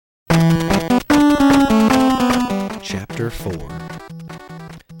Chapter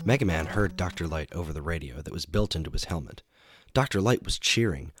 4. Mega Man heard Dr. Light over the radio that was built into his helmet. Dr. Light was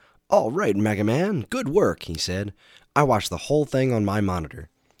cheering. "All right, Mega Man, good work," he said. "I watched the whole thing on my monitor."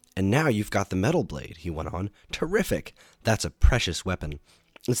 "And now you've got the metal blade," he went on. "Terrific! That's a precious weapon.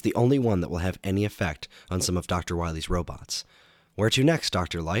 It's the only one that will have any effect on some of Dr. Wily's robots." "Where to next,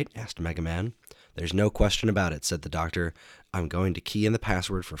 Dr. Light?" asked Mega Man. "There's no question about it," said the doctor. "I'm going to key in the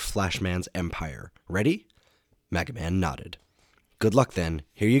password for Flashman's Empire. Ready?" Mega Man nodded. "Good luck, then.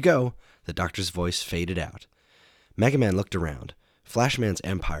 Here you go." The doctor's voice faded out. Mega Man looked around. Flashman's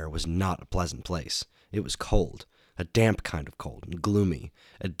Empire was not a pleasant place. It was cold, a damp kind of cold, and gloomy.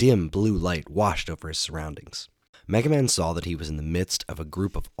 A dim blue light washed over his surroundings. Mega Man saw that he was in the midst of a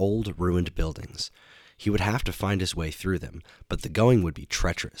group of old, ruined buildings. He would have to find his way through them, but the going would be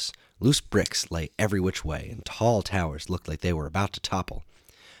treacherous. Loose bricks lay every which way, and tall towers looked like they were about to topple.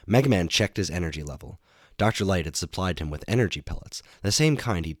 Mega Man checked his energy level. Dr. Light had supplied him with energy pellets, the same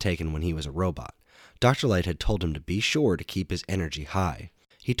kind he'd taken when he was a robot. Dr. Light had told him to be sure to keep his energy high.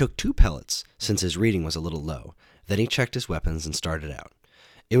 He took 2 pellets, since his reading was a little low. Then he checked his weapons and started out.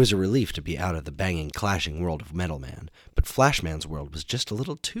 It was a relief to be out of the banging, clashing world of Metal Man, but Flashman's world was just a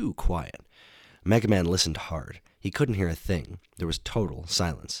little too quiet. Mega Man listened hard. He couldn't hear a thing. There was total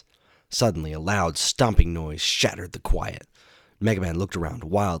silence. Suddenly, a loud, stomping noise shattered the quiet. Mega Man looked around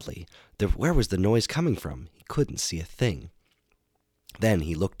wildly. Where was the noise coming from? He couldn't see a thing. Then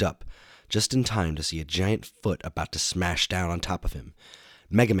he looked up, just in time to see a giant foot about to smash down on top of him.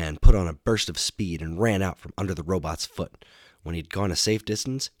 Mega Man put on a burst of speed and ran out from under the robot's foot. When he'd gone a safe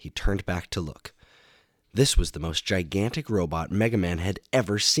distance, he turned back to look. This was the most gigantic robot Mega Man had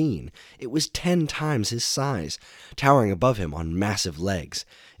ever seen. It was 10 times his size, towering above him on massive legs.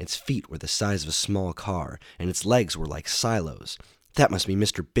 Its feet were the size of a small car, and its legs were like silos. "That must be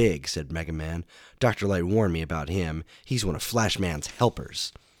Mr. Big," said Mega Man. "Dr. Light warned me about him. He's one of Flashman's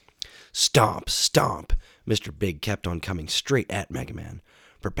helpers." Stomp, stomp. Mr. Big kept on coming straight at Mega Man.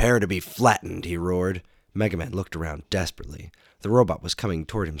 "Prepare to be flattened," he roared. Mega Man looked around desperately. The robot was coming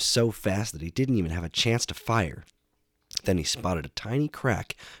toward him so fast that he didn't even have a chance to fire. Then he spotted a tiny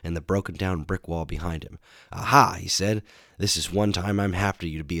crack in the broken-down brick wall behind him. "Aha," he said. "This is one time I'm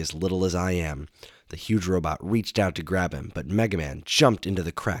happy to be as little as I am." The huge robot reached out to grab him, but Mega Man jumped into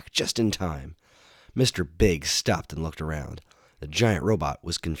the crack just in time. Mr. Big stopped and looked around. The giant robot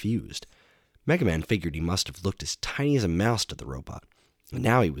was confused. Mega Man figured he must have looked as tiny as a mouse to the robot. And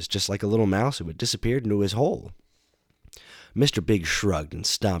now he was just like a little mouse who had disappeared into his hole. Mr. Big shrugged and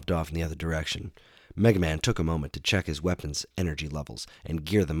stomped off in the other direction. Mega Man took a moment to check his weapon's energy levels and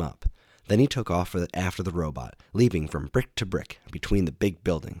gear them up. Then he took off after the robot, leaping from brick to brick between the big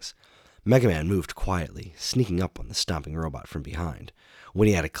buildings. Mega Man moved quietly, sneaking up on the stomping robot from behind. When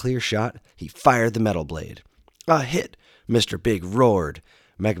he had a clear shot, he fired the metal blade. "A hit!" Mr. Big roared.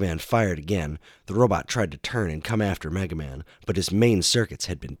 Mega Man fired again. The robot tried to turn and come after Mega Man, but his main circuits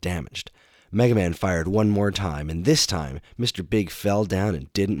had been damaged. Mega Man fired one more time, and this time, Mr. Big fell down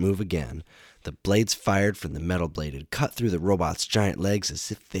and didn't move again. The blades fired from the metal blade had cut through the robot's giant legs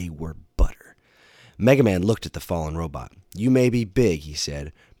as if they were butter. Mega Man looked at the fallen robot. "You may be big," he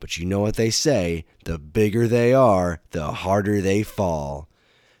said, "but you know what they say, the bigger they are, the harder they fall."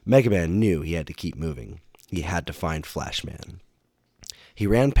 Mega Man knew he had to keep moving. He had to find Flashman. He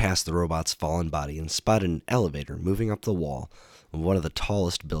ran past the robot's fallen body and spotted an elevator moving up the wall of one of the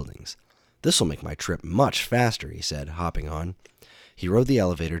tallest buildings. "This'll make my trip much faster," he said, hopping on. He rode the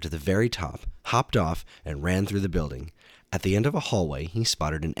elevator to the very top, hopped off, and ran through the building. At the end of a hallway, he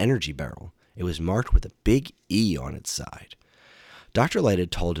spotted an energy barrel. It was marked with a big E on its side. Dr. Light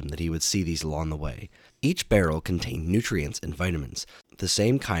had told him that he would see these along the way. Each barrel contained nutrients and vitamins, the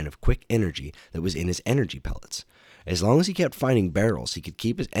same kind of quick energy that was in his energy pellets. As long as he kept finding barrels, he could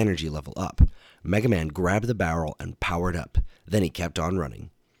keep his energy level up. Mega Man grabbed the barrel and powered up. Then he kept on running.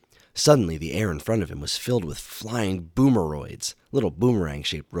 Suddenly, the air in front of him was filled with flying boomeroids, little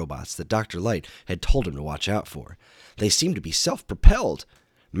boomerang-shaped robots that Dr. Light had told him to watch out for. They seemed to be self-propelled.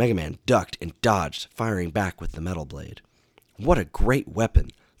 Mega Man ducked and dodged, firing back with the metal blade. What a great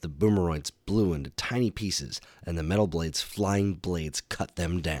weapon! The boomeroids blew into tiny pieces, and the metal blade's flying blades cut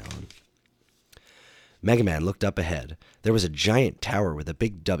them down. Mega Man looked up ahead. There was a giant tower with a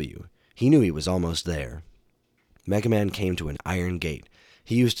big W. He knew he was almost there. Mega Man came to an iron gate.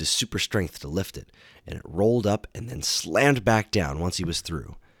 He used his super strength to lift it, and it rolled up and then slammed back down once he was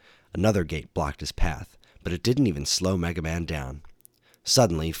through. Another gate blocked his path, but it didn't even slow Mega Man down.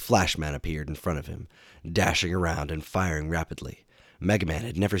 Suddenly, Flashman appeared in front of him, dashing around and firing rapidly. Mega Man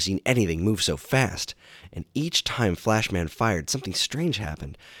had never seen anything move so fast, and each time Flashman fired, something strange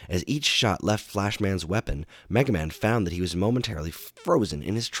happened. As each shot left Flashman's weapon, Mega Man found that he was momentarily frozen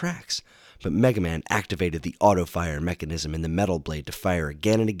in his tracks. But Mega Man activated the auto-fire mechanism in the metal blade to fire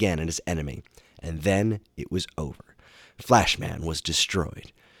again and again at his enemy, and then it was over. Flashman was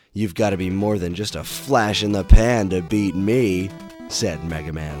destroyed. "You've got to be more than just a flash in the pan to beat me," said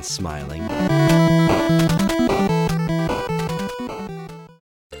Mega Man, smiling.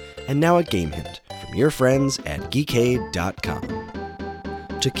 And now a game hint from your friends at Geekade.com.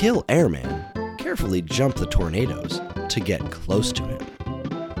 To kill Airman, carefully jump the tornadoes to get close to him.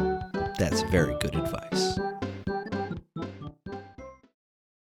 That's very good advice.